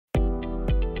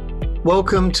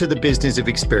Welcome to the Business of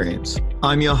Experience.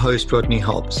 I'm your host, Rodney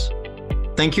Hobbs.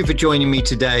 Thank you for joining me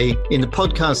today in the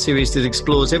podcast series that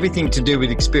explores everything to do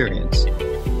with experience.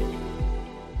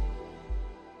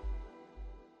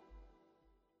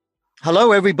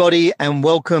 Hello, everybody, and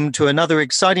welcome to another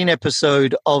exciting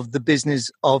episode of the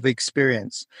Business of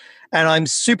Experience. And I'm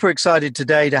super excited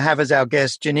today to have as our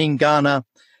guest Janine Garner.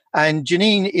 And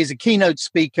Janine is a keynote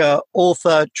speaker,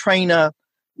 author, trainer,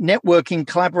 networking,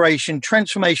 collaboration,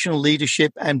 transformational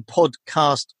leadership, and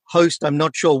podcast host. I'm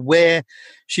not sure where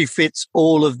she fits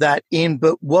all of that in,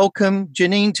 but welcome,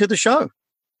 Janine, to the show.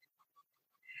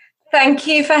 Thank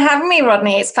you for having me,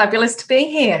 Rodney. It's fabulous to be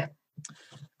here.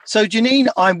 So, Janine,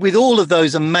 with all of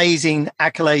those amazing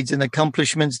accolades and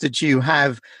accomplishments that you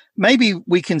have, maybe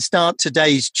we can start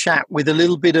today's chat with a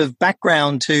little bit of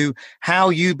background to how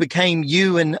you became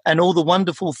you and all the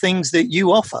wonderful things that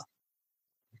you offer.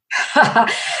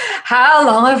 How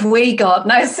long have we got?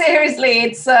 No, seriously,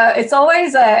 it's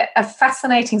always a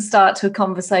fascinating start to a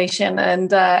conversation,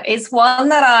 and it's one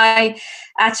that I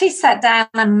actually sat down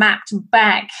and mapped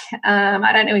back.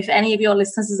 I don't know if any of your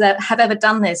listeners have ever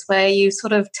done this, where you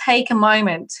sort of take a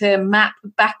moment to map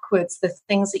backwards the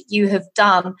things that you have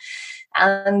done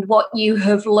and what you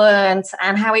have learned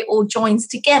and how it all joins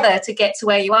together to get to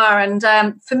where you are. And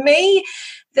for me,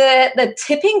 the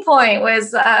tipping point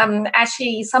was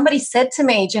actually somebody said to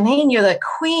me, Janine, you're the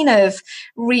queen of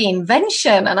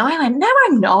reinvention. And I went, no,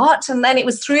 I'm not. And then it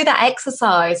was through that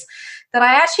exercise that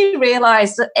I actually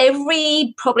realized that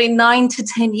every probably 9 to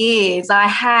 10 years, I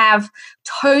have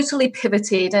totally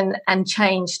pivoted and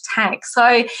changed tack.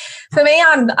 So for me,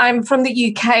 I'm from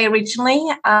the UK originally.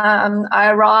 I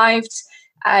arrived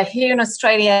here in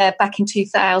Australia back in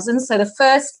 2000. So the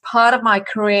first part of my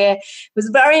career was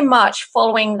very much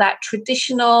following that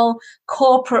traditional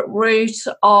corporate route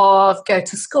of go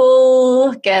to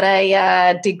school, get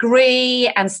a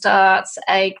degree and start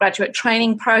a graduate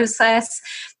training process,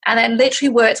 and then literally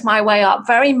worked my way up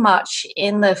very much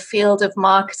in the field of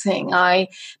marketing. My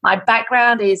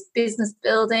background is business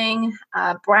building,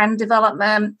 brand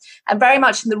development, and very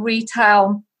much in the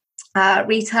retail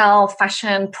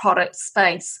fashion product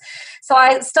space. So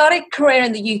I started career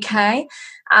in the UK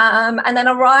and then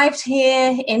arrived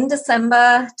here in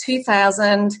December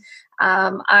 2000.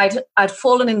 I'd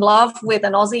fallen in love with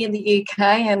an Aussie in the UK,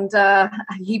 and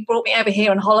he brought me over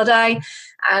here on holiday.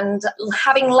 And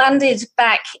having landed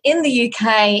back in the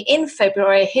UK in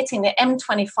February, hitting the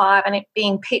M25 and it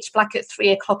being pitch black at 3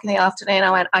 o'clock in the afternoon,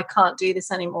 I went, I can't do this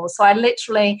anymore. So I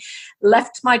literally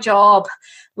left my job,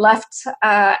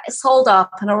 sold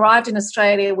up, and arrived in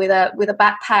Australia with a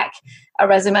backpack, a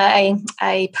resume,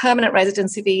 a permanent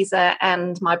residency visa,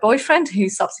 and my boyfriend, who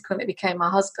subsequently became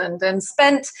my husband, and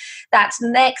spent that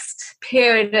next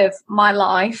period of my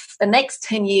life, the next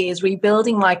 10 years,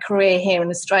 rebuilding my career here in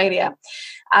Australia.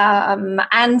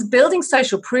 And building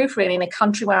social proof really in a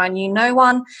country where I knew no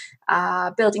one,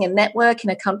 building a network in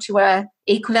a country where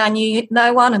equally I knew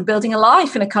no one, and building a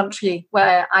life in a country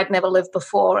where I'd never lived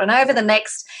before. And over the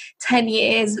next 10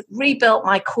 years, rebuilt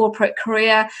my corporate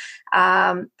career.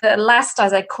 The last,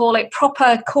 as I call it,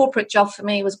 proper corporate job for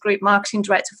me was Group Marketing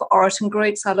Director for Oraton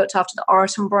Group. So I looked after the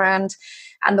Oraton brand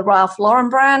and the Ralph Lauren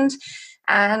brand.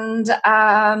 And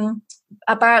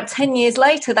about 10 years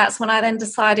later, that's when I then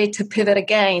decided to pivot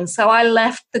again. So I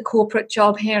left the corporate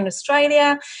job here in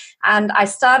Australia and I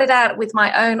started out with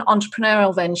my own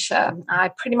entrepreneurial venture.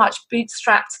 I pretty much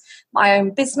bootstrapped my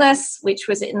own business, which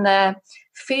was in the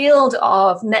field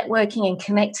of networking and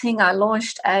connecting. I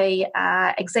launched a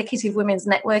executive women's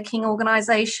networking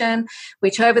organization,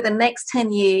 which over the next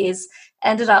 10 years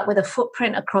ended up with a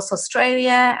footprint across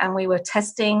Australia, and we were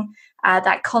testing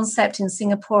that concept in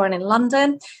Singapore and in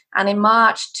London. And in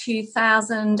March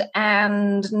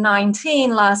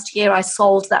 2019, last year, I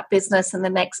sold that business and the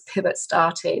next pivot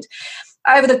started.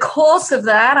 Over the course of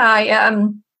that, I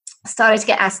started to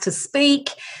get asked to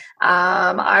speak.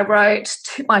 I wrote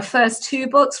my first 2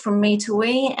 books, From Me to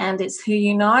We and It's Who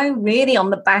You Know, really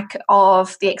on the back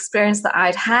of the experience that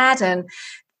I'd had. And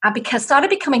I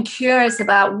started becoming curious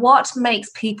about what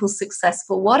makes people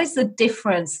successful. What is the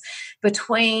difference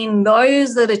between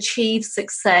those that achieve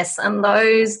success and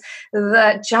those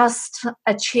that just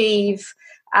achieve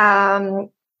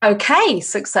okay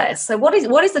success? So what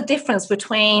is the difference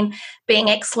between being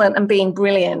excellent and being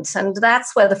brilliant? And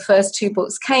that's where the first 2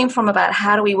 books came from, about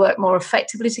how do we work more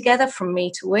effectively together, From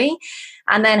Me to We,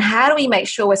 and then how do we make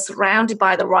sure we're surrounded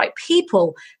by the right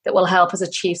people that will help us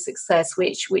achieve success,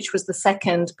 which was the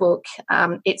second book,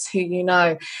 It's Who You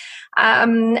Know.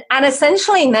 And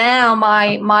essentially now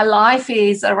my life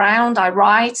is around, I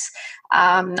write,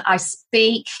 I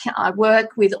speak, I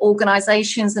work with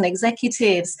organizations and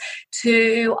executives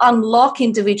to unlock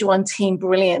individual and team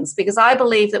brilliance, because I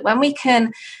believe that when we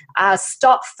can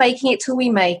stop faking it till we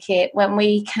make it, when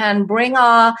we can bring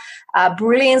our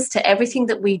brilliance to everything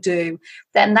that we do,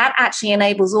 then that actually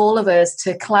enables all of us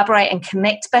to collaborate and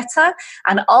connect better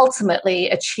and ultimately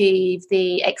achieve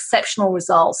the exceptional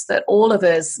results that all of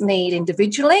us need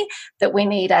individually, that we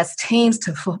need as teams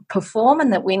to perform,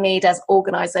 and that we need as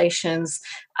organizations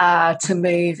to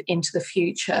move into the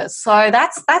future. So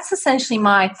that's essentially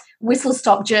my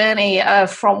whistle-stop journey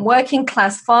from working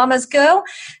class farmer's girl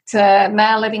to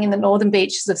now living in the northern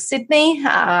beaches of Sydney,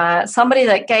 somebody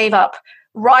that gave up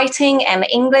writing and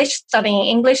English, studying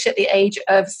English at the age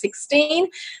of 16,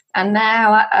 and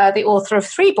now the author of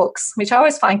 3 books, which I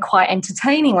always find quite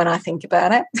entertaining when I think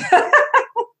about it.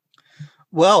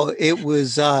 Well, it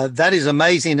was that is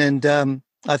amazing, and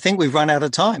I think we've run out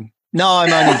of time. No,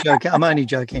 I'm only joking. I'm only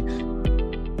joking.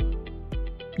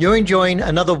 You're enjoying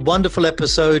another wonderful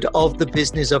episode of The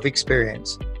Business of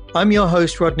Experience. I'm your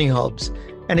host, Rodney Hobbs,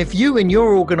 and if you and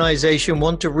your organization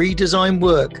want to redesign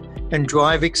work and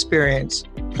drive experience,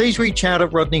 please reach out at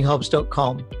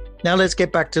rodneyhobbs.com. Now let's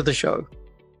get back to the show.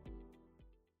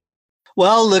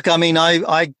 Well, look, I mean,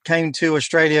 I came to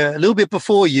Australia a little bit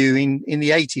before you in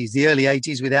the 80s, the early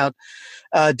 80s, without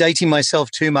dating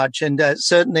myself too much, and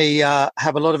certainly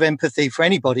have a lot of empathy for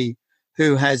anybody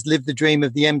who has lived the dream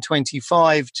of the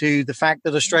M25 to the fact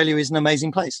that Australia is an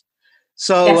amazing place.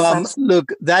 So, yes,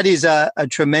 look, that is a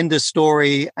tremendous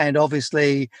story, and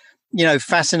obviously, you know,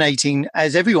 fascinating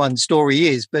as everyone's story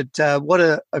is, but what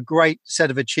a great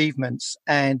set of achievements,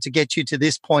 and to get you to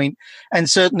this point, and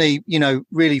certainly, you know,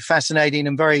 really fascinating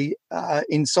and very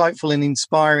insightful and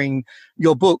inspiring,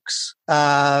 your books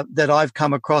that I've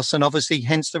come across, and obviously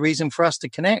hence the reason for us to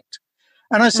connect.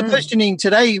 And I suppose, Janine,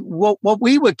 today, what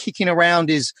we were kicking around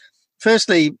is,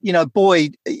 firstly, you know, boy,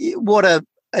 what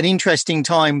an interesting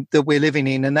time that we're living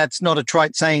in. And that's not a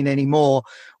trite saying anymore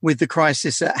with the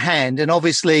crisis at hand. And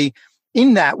obviously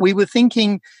in that we were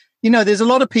thinking, you know, there's a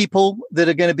lot of people that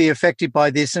are going to be affected by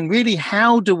this. And really,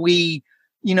 how do we,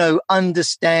 you know,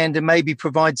 understand and maybe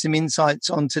provide some insights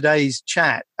on today's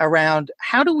chat around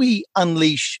how do we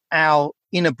unleash our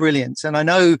inner brilliance? And I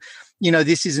know, you know,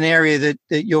 this is an area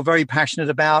that you're very passionate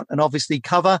about and obviously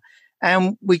cover.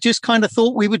 And we just kind of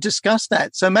thought we would discuss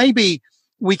that. So maybe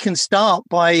we can start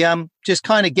by just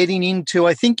kind of getting into,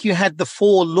 I think you had the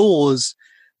 4 laws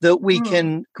that we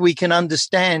can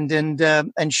understand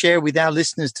and share with our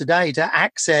listeners today to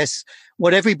access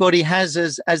what everybody has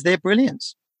as their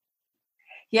brilliance.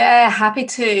 Yeah, happy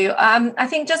to. I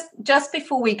think just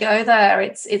before we go there,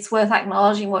 it's worth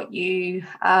acknowledging what you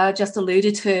just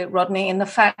alluded to, Rodney, in the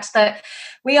fact that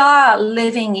we are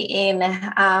living in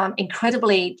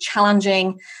incredibly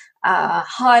challenging,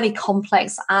 highly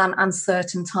complex and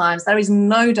uncertain times. There is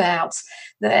no doubt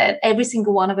that every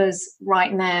single one of us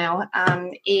right now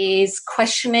is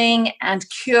questioning and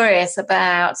curious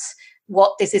about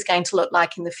what this is going to look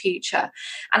like in the future.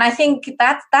 And I think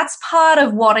that's part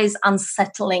of what is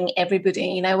unsettling everybody.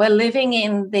 You know, we're living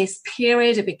in this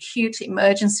period of acute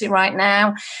emergency right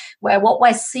now, where what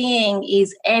we're seeing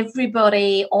is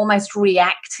everybody almost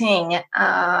reacting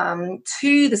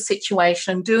to the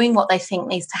situation, doing what they think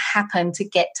needs to happen to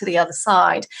get to the other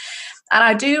side. And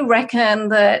I do reckon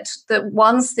that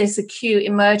once this acute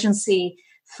emergency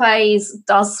phase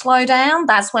does slow down,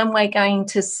 that's when we're going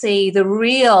to see the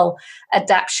real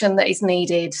adaptation that is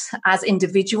needed as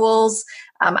individuals,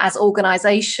 as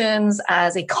organizations,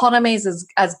 as economies,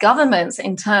 as governments,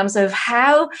 in terms of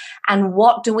how and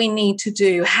what do we need to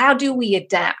do? How do we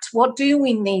adapt? What do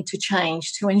we need to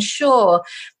change to ensure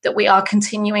that we are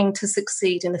continuing to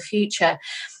succeed in the future?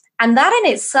 And that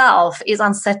in itself is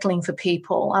unsettling for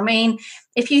people. I mean,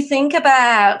 if you think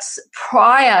about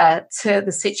prior to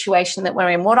the situation that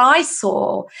we're in, what I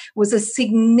saw was a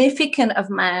significant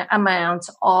amount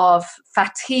of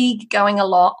fatigue going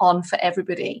on for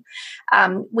everybody.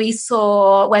 We're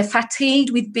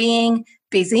fatigued with being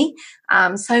busy.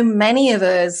 So many of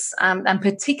us, and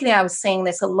particularly I was seeing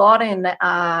this a lot in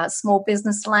small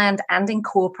business land and in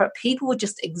corporate, people were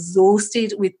just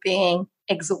exhausted with being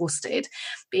exhausted,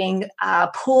 being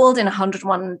pulled in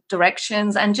 101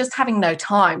 directions and just having no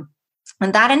time.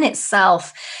 And that in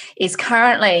itself is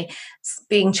currently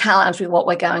being challenged with what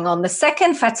we're going on. The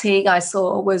second fatigue I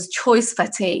saw was choice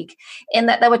fatigue, in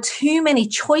that there were too many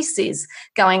choices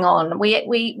going on.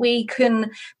 We can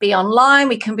be online,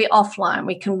 we can be offline,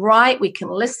 we can write, we can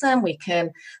listen, we can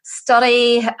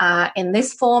study in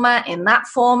this format, in that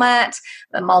format,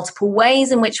 the multiple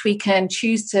ways in which we can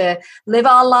choose to live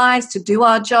our lives, to do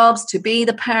our jobs, to be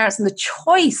the parents, and the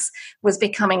choice was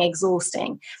becoming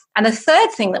exhausting. And the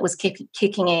third thing that was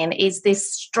kicking in is this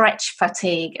stretch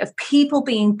fatigue of people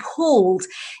being pulled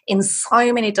in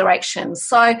so many directions.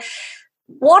 So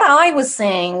what I was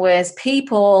seeing was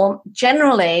people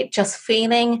generally just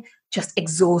feeling just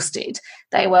exhausted.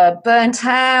 They were burnt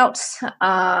out,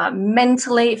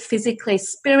 mentally, physically,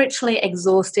 spiritually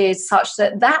exhausted, such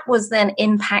that was then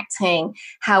impacting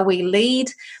how we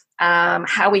lead,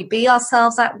 how we be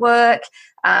ourselves at work,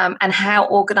 and how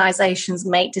organizations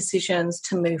make decisions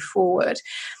to move forward.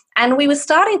 And we were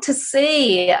starting to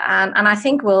see, and I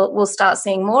think we'll start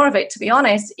seeing more of it, to be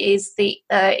honest, is the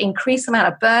increased amount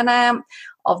of burnout,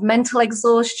 of mental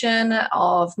exhaustion,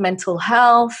 of mental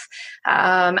health,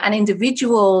 and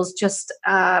individuals just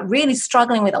really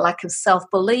struggling with a lack of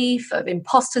self-belief, of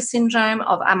imposter syndrome,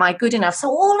 of am I good enough? So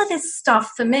all of this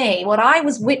stuff, for me, what I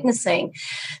was witnessing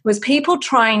was people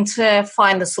trying to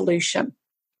find the solution.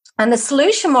 And the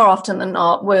solution, more often than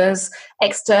not, was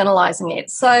externalizing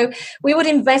it. So we would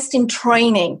invest in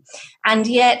training, and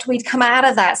yet we'd come out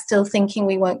of that still thinking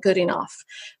we weren't good enough.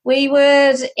 We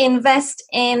would invest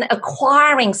in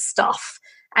acquiring stuff,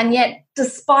 and yet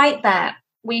despite that,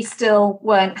 we still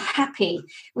weren't happy.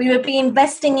 We would be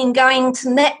investing in going to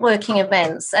networking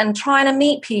events and trying to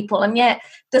meet people, and yet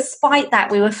despite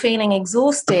that, we were feeling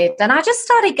exhausted. And I just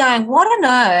started going, what on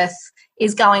earth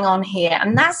is going on here?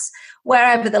 And that's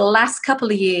where over the last couple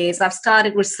of years, I've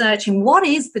started researching what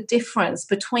is the difference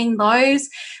between those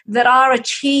that are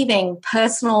achieving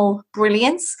personal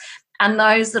brilliance and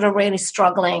those that are really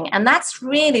struggling. And that's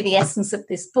really the essence of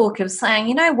this book, of saying,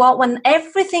 you know what, when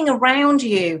everything around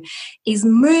you is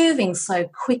moving so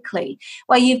quickly,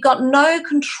 where you've got no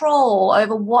control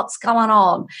over what's going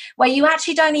on, where you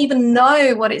actually don't even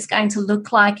know what it's going to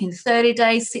look like in 30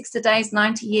 days, 60 days,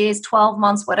 90 years, 12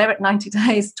 months, whatever, 90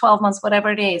 days, 12 months,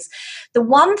 whatever it is, the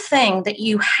one thing that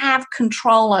you have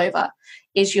control over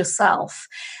is yourself.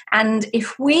 And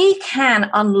if we can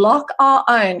unlock our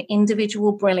own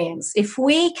individual brilliance, if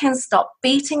we can stop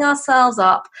beating ourselves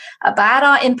up about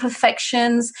our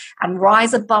imperfections and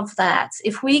rise above that,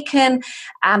 if we can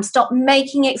stop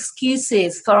making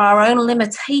excuses for our own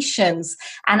limitations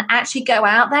and actually go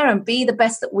out there and be the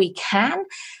best that we can,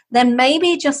 then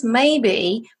maybe, just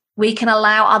maybe, we can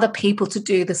allow other people to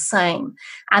do the same.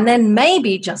 And then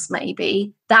maybe, just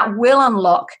maybe, that will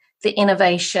unlock the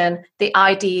innovation, the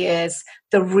ideas,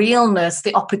 the realness,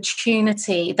 the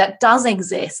opportunity that does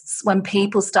exist when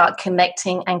people start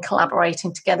connecting and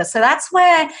collaborating together. So that's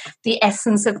where the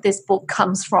essence of this book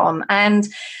comes from. And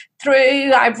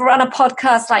I've run a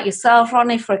podcast like yourself,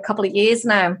 Rodney, for a couple of years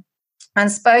now,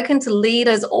 and spoken to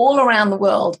leaders all around the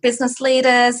world, business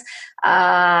leaders,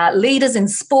 leaders in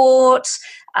sport,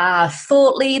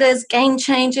 thought leaders, game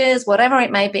changers, whatever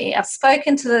it may be. I've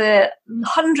spoken to the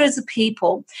hundreds of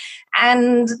people,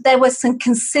 and there were some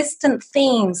consistent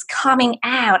themes coming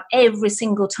out every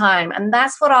single time. And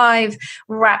that's what I've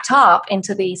wrapped up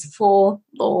into these 4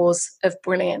 laws of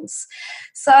brilliance.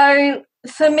 So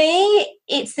for me,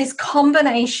 it's this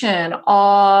combination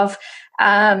of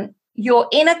your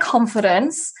inner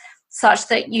confidence, such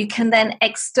that you can then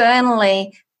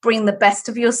externally bring the best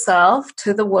of yourself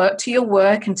to your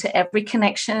work and to every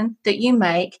connection that you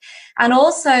make. And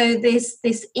also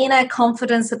this inner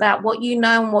confidence about what you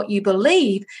know and what you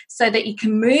believe, so that you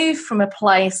can move from a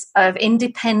place of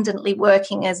independently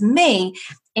working as me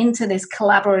into this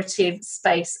collaborative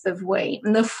space of we.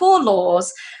 And the 4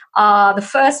 laws are, the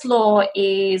first law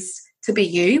is to be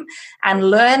you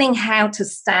and learning how to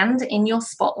stand in your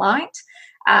spotlight.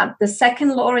 The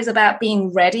second law is about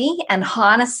being ready and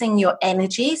harnessing your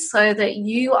energy so that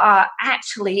you are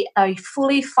actually a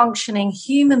fully functioning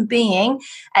human being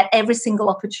at every single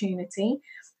opportunity.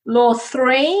 Law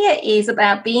 3 is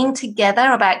about being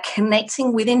together, about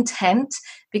connecting with intent,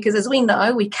 because as we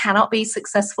know, we cannot be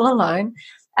successful alone.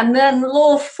 And then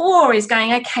law 4 is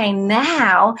going, okay,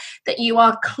 now that you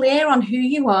are clear on who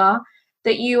you are,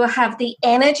 that you have the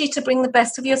energy to bring the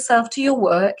best of yourself to your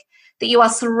work, that you are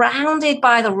surrounded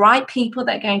by the right people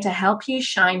that are going to help you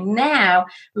shine. Now,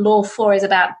 law 4 is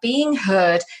about being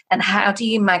heard, and how do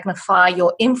you magnify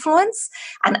your influence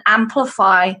and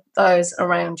amplify those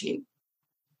around you.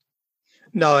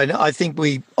 No, and I think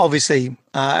we obviously,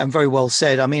 and very well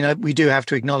said. I mean, we do have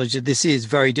to acknowledge that this is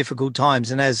very difficult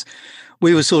times. And as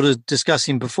we were sort of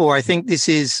discussing before, I think this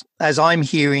is, as I'm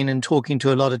hearing and talking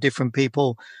to a lot of different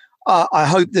people, I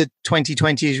hope that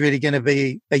 2020 is really going to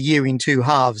be a year in two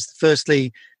halves.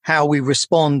 Firstly, how we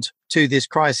respond to this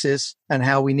crisis and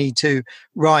how we need to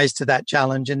rise to that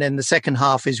challenge. And then the second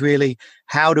half is really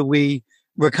how do we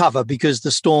recover, because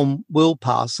the storm will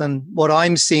pass. And what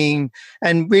I'm seeing,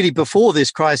 and really before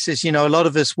this crisis, a lot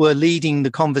of us were leading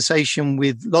the conversation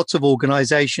with lots of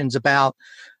organizations about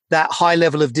that high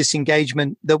level of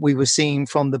disengagement that we were seeing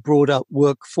from the broader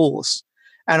workforce.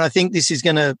 And I think this is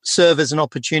going to serve as an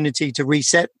opportunity to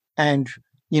reset and,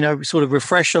 sort of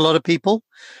refresh a lot of people.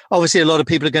 Obviously, a lot of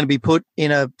people are going to be put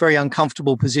in a very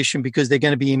uncomfortable position because they're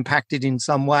going to be impacted in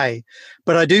some way.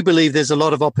 But I do believe there's a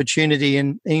lot of opportunity.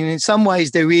 And in some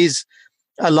ways, there is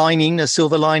a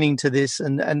silver lining to this.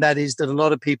 And that is that a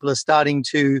lot of people are starting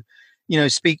to,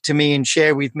 speak to me and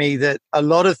share with me that a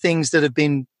lot of things that have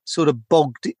been sort of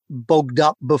bogged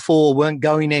up before weren't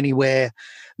going anywhere.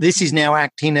 This is now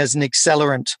acting as an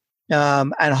accelerant.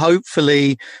 And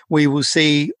hopefully we will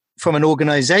see from an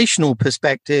organizational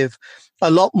perspective, a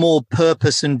lot more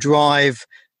purpose and drive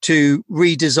to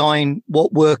redesign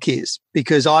what work is,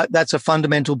 because that's a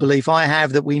fundamental belief I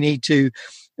have, that we need to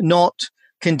not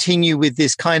continue with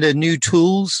this kind of new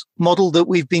tools model that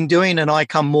we've been doing. And I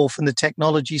come more from the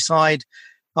technology side.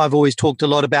 I've always talked a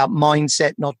lot about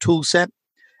mindset, not tool set.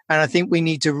 And I think we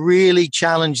need to really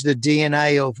challenge the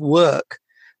DNA of work,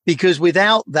 because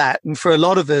without that, and for a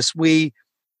lot of us,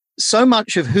 so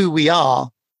much of who we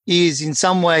are is in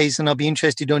some ways, and I'll be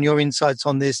interested on your insights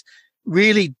on this,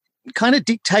 really kind of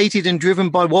dictated and driven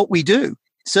by what we do.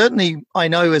 Certainly, I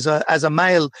know as a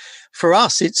male, for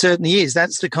us, it certainly is.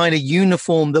 That's the kind of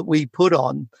uniform that we put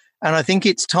on. And I think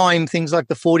it's time things like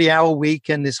the 40-hour week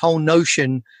and this whole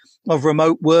notion of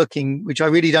remote working, which I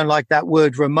really don't like that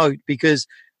word remote, because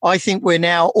I think we're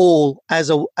now all,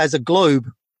 as a globe,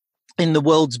 in the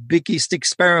world's biggest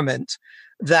experiment,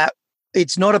 that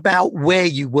it's not about where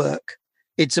you work.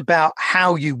 It's about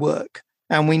how you work.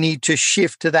 And we need to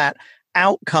shift to that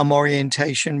outcome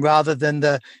orientation rather than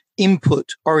the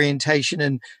input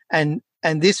orientation. And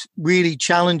this really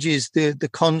challenges the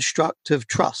construct of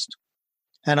trust.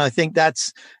 And I think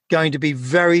that's going to be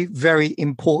very, very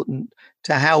important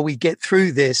to how we get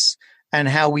through this and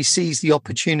how we seize the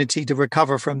opportunity to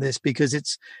recover from this, because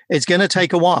it's going to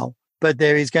take a while, but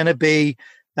there is going to be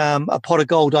a pot of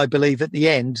gold, I believe, at the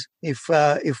end,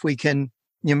 if we can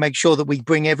make sure that we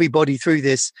bring everybody through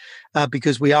this,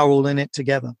 because we are all in it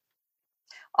together.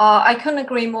 I couldn't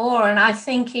agree more. And I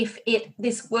think if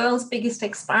this world's biggest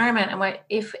experiment, and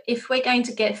if we're going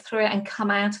to get through it and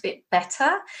come out of it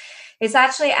better, it's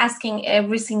actually asking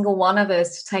every single one of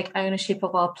us to take ownership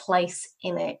of our place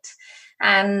in it.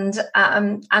 And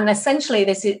essentially,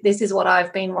 this is what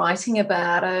I've been writing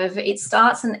about. Of it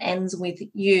starts and ends with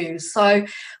you. So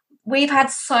we've had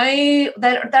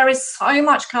there is so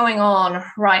much going on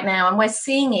right now, and we're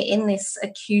seeing it in this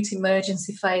acute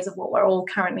emergency phase of what we're all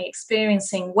currently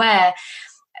experiencing, where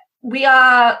we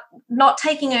are not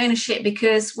taking ownership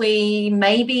because we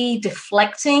may be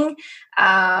deflecting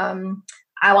our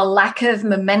lack of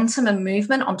momentum and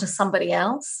movement onto somebody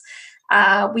else.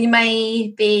 We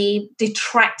may be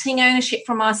detracting ownership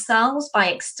from ourselves by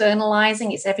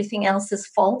externalizing it's everything else's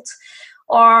fault.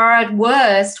 Or at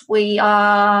worst, we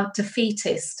are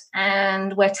defeatist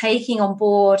and we're taking on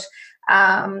board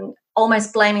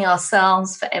almost blaming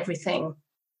ourselves for everything.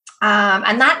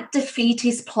 And that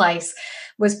defeatist place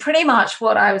was pretty much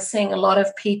what I was seeing a lot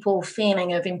of people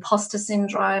feeling, of imposter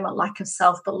syndrome, a lack of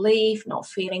self-belief, not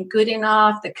feeling good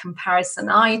enough, the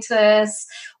comparisonitis.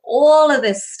 All of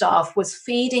this stuff was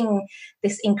feeding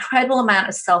this incredible amount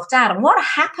of self-doubt. And what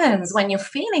happens when you're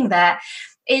feeling that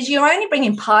is you're only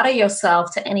bringing part of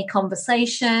yourself to any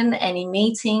conversation, any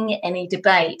meeting, any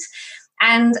debate.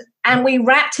 And we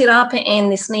wrapped it up in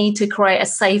this need to create a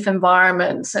safe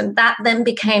environment. And that then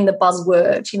became the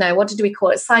buzzword. What did we call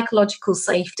it? Psychological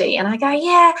safety. And I go,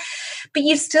 yeah, but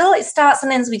it starts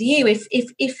and ends with you.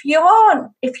 If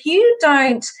you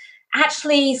don't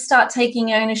actually start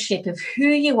taking ownership of who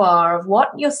you are, of what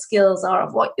your skills are,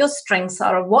 of what your strengths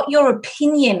are, of what your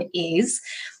opinion is,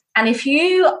 and if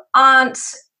you aren't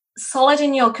solid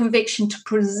in your conviction to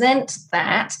present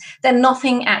that, then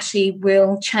nothing actually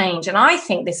will change. And I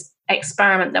think this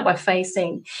experiment that we're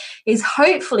facing is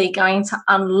hopefully going to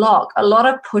unlock a lot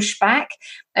of pushback,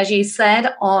 as you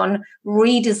said, on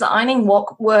redesigning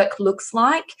what work looks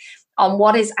like, on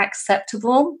what is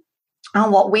acceptable,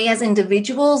 and what we as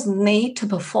individuals need to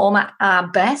perform at our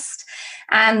best.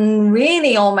 and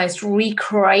really almost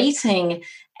recreating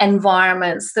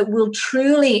environments that will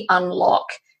truly unlock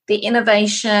the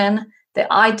innovation,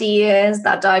 the ideas,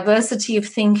 that diversity of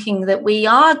thinking that we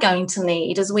are going to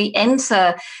need as we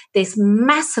enter this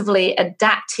massively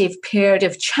adaptive period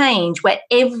of change where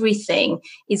everything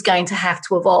is going to have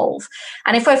to evolve.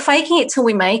 And if we're faking it till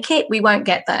we make it, we won't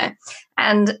get there.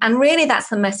 And really that's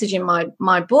the message in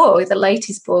my book, the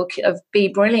latest book of Be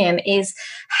Brilliant, is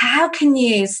how can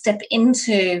you step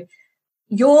into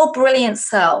your brilliant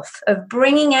self of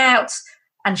bringing out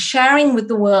and sharing with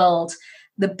the world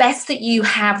the best that you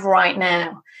have right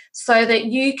now so that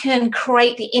you can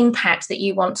create the impact that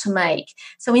you want to make.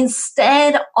 So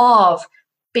instead of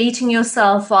beating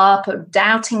yourself up, of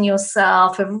doubting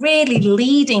yourself, of really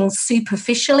leading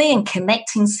superficially and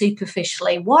connecting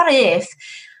superficially, what if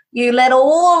you let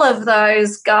all of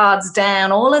those guards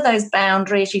down, all of those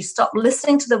boundaries, you stop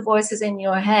listening to the voices in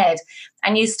your head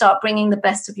and you start bringing the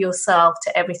best of yourself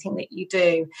to everything that you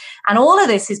do. And all of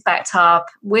this is backed up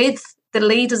with the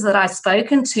leaders that I've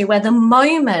spoken to, where the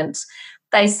moment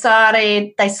they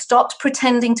stopped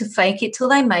pretending to fake it till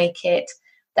they make it,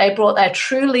 they brought their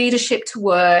true leadership to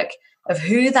work of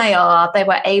who they are, they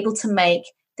were able to make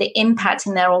the impact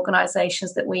in their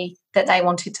organizations that they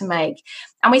wanted to make.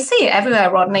 And we see it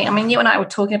everywhere, Rodney. I mean, you and I were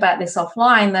talking about this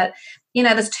offline, that,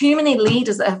 there's too many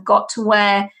leaders that have got to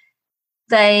where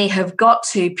they have got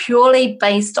to purely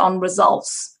based on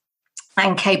results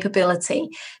and capability.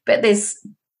 But this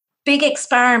big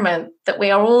experiment that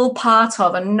we are all part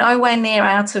of and nowhere near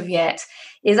out of yet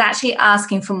is actually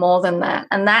asking for more than that.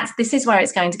 And this is where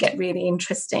it's going to get really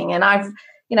interesting. And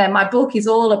my book is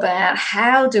all about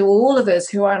how do all of us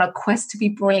who are on a quest to be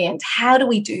brilliant, how do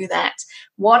we do that?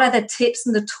 What are the tips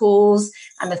and the tools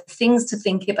and the things to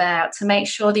think about to make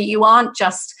sure that you aren't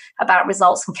just about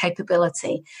results and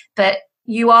capability, but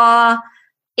you are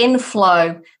in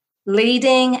flow,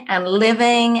 leading and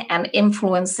living and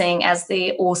influencing as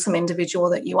the awesome individual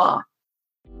that you are.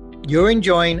 You're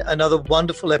enjoying another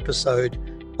wonderful episode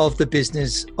of The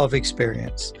Business of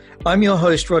Experience. I'm your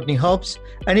host, Rodney Hobbs,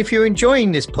 and if you're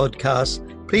enjoying this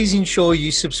podcast, please ensure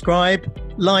you subscribe,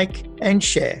 like, and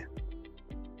share.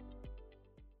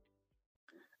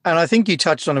 And I think you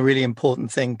touched on a really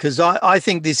important thing, because I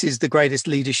think this is the greatest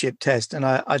leadership test. And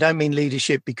I don't mean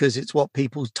leadership because it's what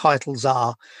people's titles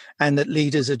are and that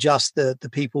leaders are just the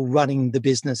people running the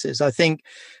businesses. I think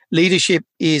leadership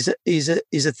is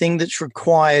a thing that's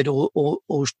required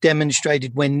or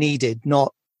demonstrated when needed,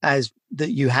 not as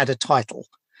that you had a title.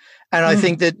 And I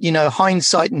think that,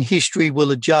 hindsight and history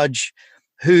will judge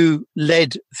who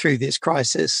led through this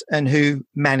crisis and who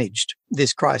managed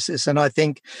this crisis. And I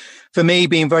think for me,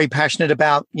 being very passionate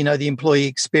about, the employee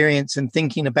experience and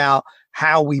thinking about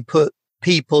how we put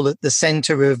people at the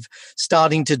center of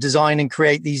starting to design and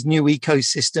create these new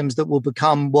ecosystems that will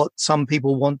become what some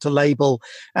people want to label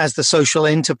as the social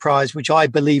enterprise, which I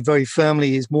believe very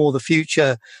firmly is more the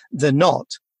future than not.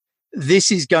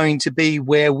 This is going to be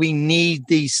where we need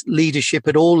these leadership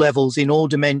at all levels, in all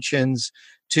dimensions,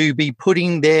 to be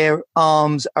putting their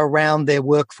arms around their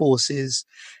workforces.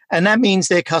 And that means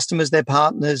their customers, their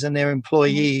partners, and their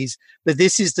employees. But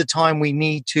this is the time we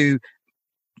need to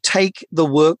take the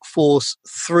workforce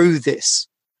through this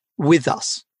with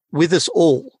us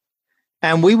all.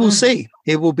 And we will see.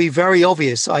 It will be very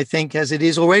obvious, I think, as it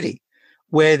is already,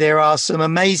 where there are some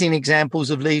amazing examples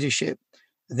of leadership.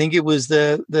 I think it was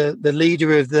the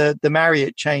leader of the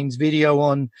Marriott chain's video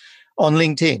on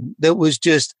LinkedIn that was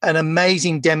just an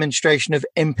amazing demonstration of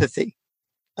empathy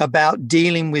about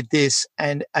dealing with this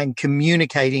and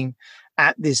communicating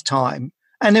at this time.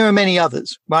 And there are many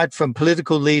others, right, from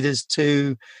political leaders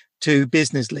to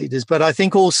business leaders. But I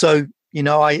think also,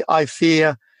 I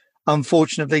fear,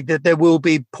 unfortunately, that there will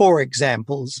be poor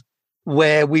examples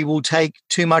where we will take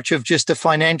too much of just a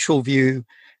financial view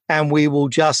and we will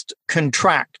just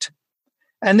contract.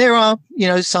 And there are,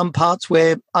 some parts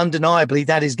where undeniably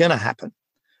that is going to happen.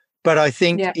 But I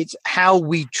think it's how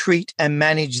we treat and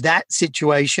manage that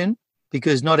situation,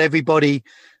 because not everybody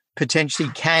potentially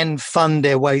can fund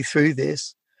their way through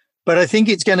this. But I think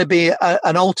it's going to be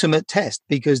an ultimate test,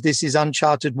 because this is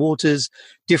uncharted waters,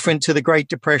 different to the Great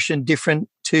Depression, different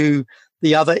to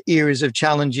the other eras of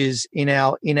challenges in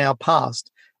our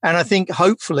past. And I think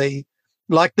hopefully,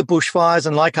 like the bushfires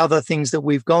and like other things that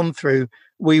we've gone through,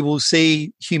 we will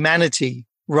see humanity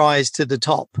rise to the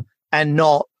top and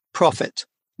not profit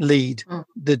lead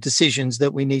the decisions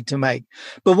that we need to make.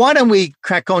 But why don't we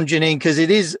crack on, Janine, because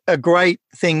it is a great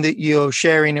thing that you're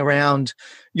sharing around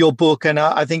your book. And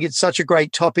I think it's such a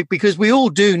great topic, because we all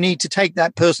do need to take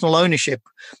that personal ownership.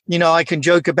 I can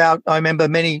joke about, I remember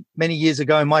many, many years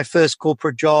ago in my first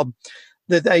corporate job,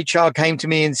 that HR came to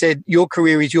me and said, your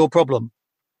career is your problem,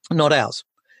 not ours.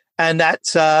 And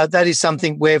that is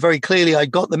something where very clearly I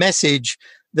got the message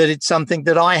that it's something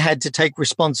that I had to take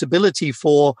responsibility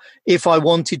for if I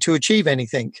wanted to achieve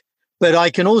anything. But I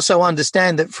can also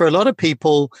understand that for a lot of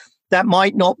people, that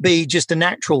might not be just a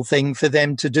natural thing for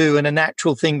them to do and a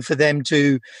natural thing for them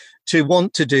to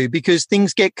want to do, because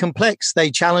things get complex.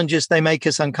 They challenge us. They make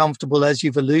us uncomfortable, as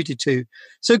you've alluded to.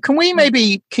 So can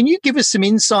you give us some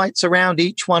insights around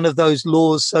each one of those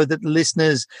laws so that the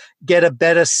listeners get a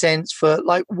better sense for,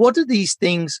 like, what are these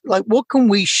things, like, what can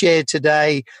we share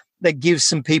today that gives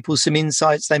some people some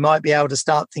insights they might be able to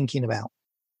start thinking about?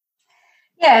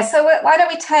 Yeah, so why don't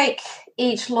we take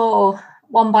each law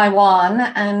one by one,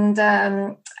 and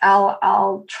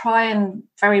I'll try and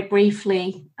very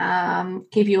briefly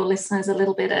give your listeners a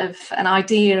little bit of an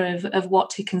idea of what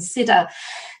to consider.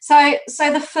 So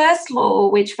the first law,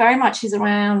 which very much is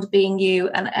around being you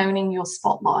and owning your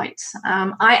spotlight.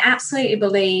 I absolutely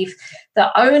believe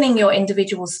that owning your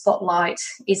individual spotlight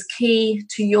is key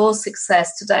to your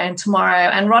success today and tomorrow.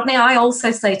 And Rodney, I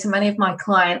also say to many of my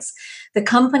clients, the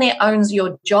company owns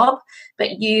your job,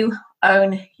 but you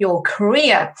own your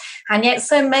career. And yet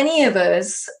so many of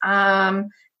us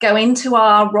go into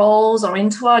our roles or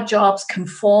into our jobs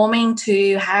conforming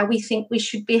to how we think we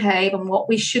should behave and what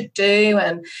we should do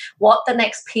and what the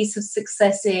next piece of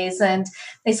success is. And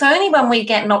it's only when we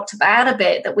get knocked about a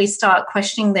bit that we start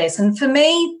questioning this. And for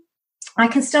me, I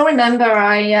can still remember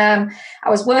I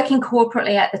was working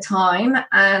corporately at the time,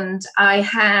 and I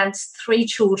had 3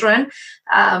 children.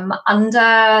 They were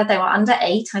under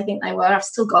 8, I think they were. I've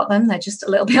still got them. They're just a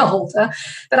little bit older.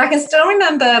 But I can still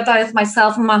remember both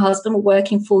myself and my husband were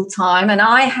working full time, and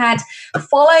I had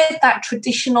followed that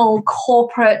traditional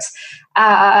corporate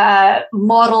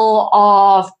model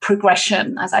of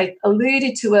progression. As I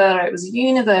alluded to earlier, it was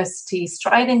university,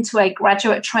 straight into a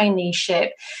graduate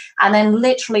traineeship, and then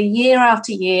literally year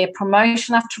after year,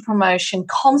 promotion after promotion,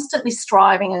 constantly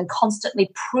striving and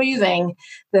constantly proving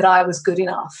that I was good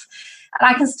enough. And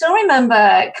I can still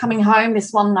remember coming home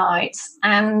this one night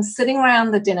and sitting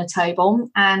around the dinner table,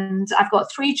 and I've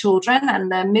got 3 children, and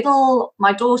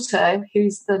my daughter,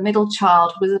 who's the middle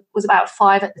child, was about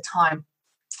 5 at the time.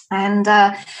 And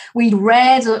we'd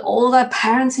read all the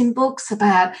parenting books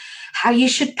about how you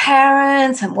should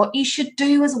parent and what you should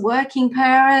do as a working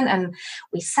parent. And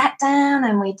we sat down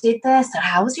and we did this. So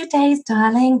how was your days,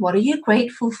 darling? What are you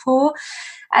grateful for?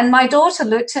 And my daughter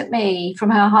looked at me from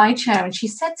her high chair and she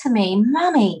said to me,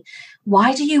 Mummy,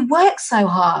 why do you work so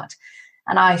hard?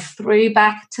 And I threw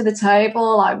back to the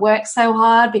table. I work so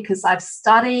hard because I've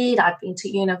studied, I've been to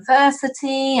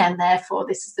university, and therefore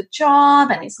this is the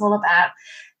job, and it's all about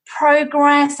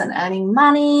progress and earning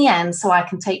money, and so I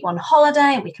can take one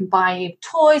holiday and we can buy you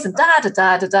toys and da da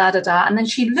da da da da da. And then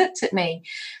she looked at me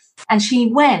and she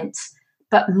went,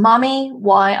 but Mummy,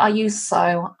 why are you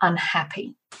so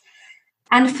unhappy?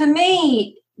 And for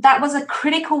me, that was a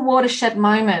critical watershed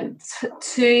moment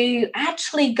to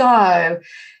actually go,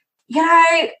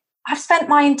 I've spent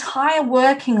my entire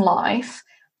working life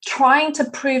trying to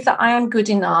prove that I am good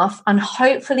enough and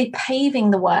hopefully paving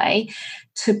the way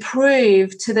to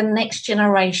prove to the next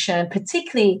generation,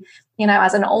 particularly,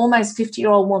 as an almost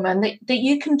 50-year-old woman, that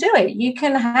you can do it. You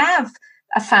can have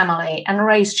a family and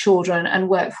raise children and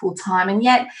work full time. And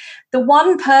yet the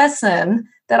one person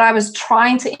that I was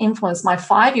trying to influence, my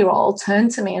 5-year-old,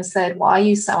 turned to me and said, why are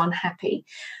you so unhappy?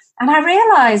 And I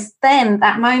realized then,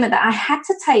 that moment, that I had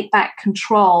to take back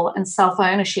control and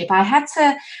self-ownership. I had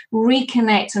to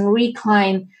reconnect and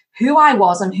reclaim who I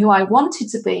was and who I wanted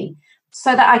to be,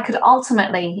 so that I could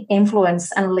ultimately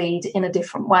influence and lead in a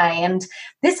different way. And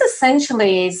this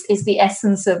essentially is the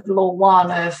essence of law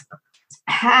 1 of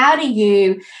how do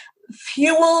you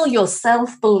fuel your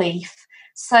self-belief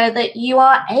so that you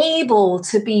are able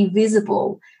to be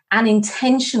visible and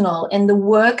intentional in the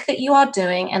work that you are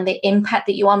doing and the impact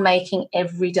that you are making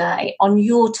every day on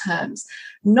your terms,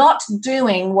 not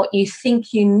doing what you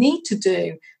think you need to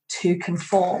do to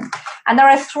conform. And there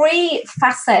are 3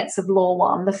 facets of law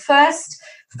 1. The first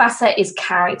facet is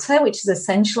character, which is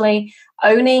essentially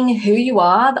owning who you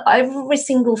are, every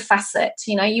single facet.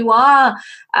 You are,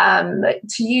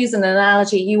 to use an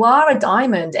analogy, you are a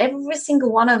diamond. Every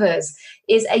single one of us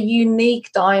is a unique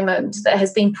diamond that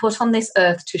has been put on this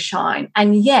earth to shine.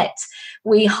 And yet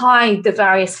we hide the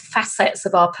various facets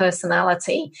of our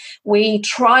personality. We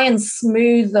try and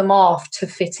smooth them off to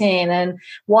fit in. And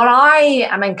what I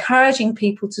am encouraging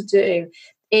people to do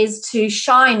is to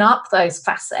shine up those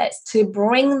facets, to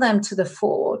bring them to the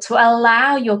fore, to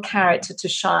allow your character to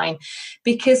shine.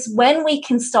 Because when we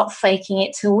can stop faking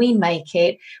it till we make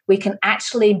it, we can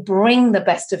actually bring the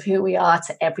best of who we are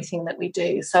to everything that we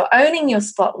do. So owning your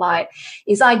spotlight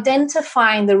is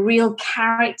identifying the real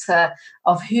character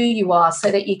of who you are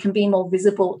so that you can be more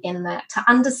visible in that, to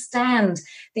understand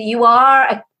that you are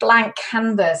a blank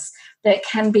canvas that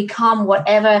can become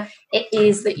whatever it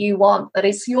is that you want, that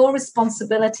it's your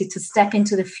responsibility to step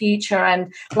into the future.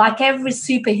 And like every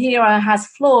superhero has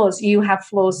flaws, you have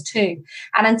flaws too.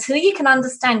 And until you can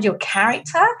understand your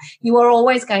character, you are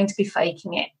always going to be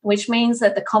faking it, which means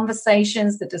that the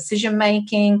conversations, the decision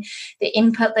making, the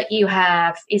input that you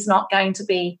have is not going to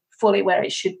be fully where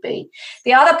it should be.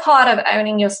 The other part of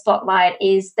owning your spotlight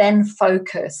is then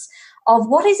focus of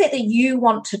what is it that you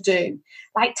want to do.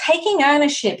 Like taking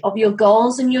ownership of your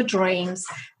goals and your dreams,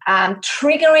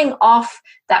 triggering off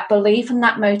that belief and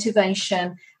that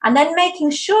motivation, and then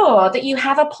making sure that you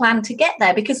have a plan to get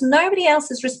there, because nobody else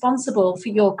is responsible for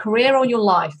your career or your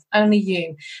life, only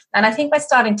you. And I think we're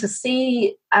starting to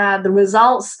see the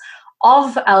results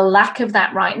of a lack of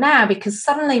that right now, because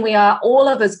suddenly we are, all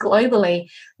of us globally,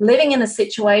 living in a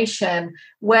situation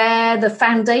where the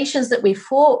foundations that we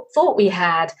thought we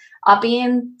had are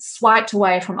being swiped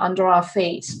away from under our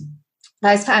feet.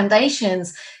 Those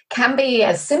foundations can be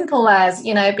as simple as,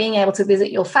 being able to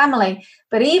visit your family,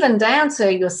 but even down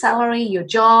to your salary, your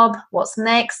job, what's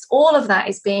next, all of that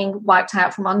is being wiped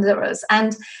out from under us.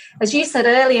 And as you said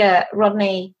earlier,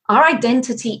 Rodney, our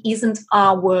identity isn't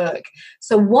our work.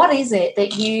 So what is it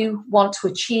that you want to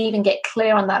achieve, and get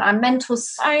clear on that? I mentor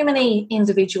so many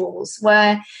individuals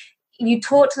where you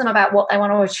talk to them about what they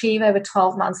want to achieve over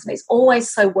 12 months, and it's always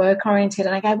so work oriented.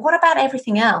 And I go, what about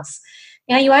everything else?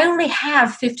 You only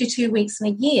have 52 weeks in a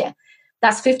year.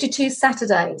 That's 52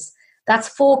 Saturdays. That's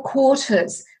 4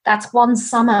 quarters. That's 1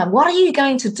 summer. What are you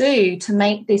going to do to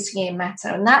make this year matter?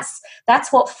 And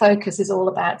that's what focus is all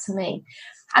about to me.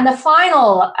 And the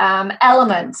final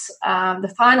element,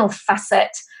 the final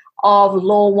facet of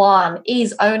Law 1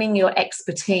 is owning your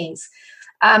expertise.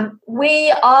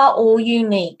 We are all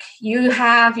unique. You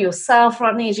have yourself,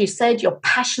 Rodney, as you said, you're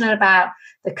passionate about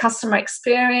the customer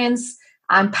experience.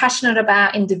 I'm passionate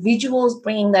about individuals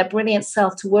bringing their brilliant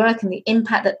self to work and the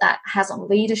impact that has on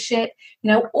leadership.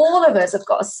 All of us have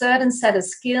got a certain set of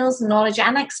skills, knowledge,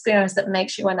 and experience that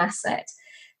makes you an asset.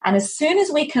 And as soon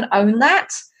as we can own that,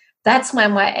 that's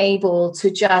when we're able to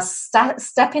just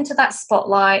step into that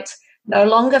spotlight, no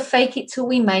longer fake it till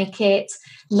we make it,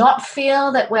 not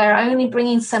feel that we're only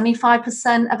bringing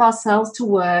 75% of ourselves to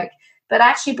work, but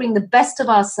actually bring the best of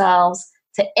ourselves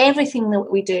to everything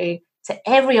that we do, to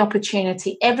every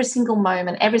opportunity, every single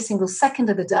moment, every single second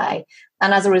of the day.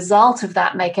 And as a result of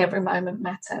that, make every moment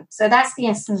matter. So that's the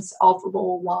essence of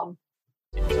Law 1.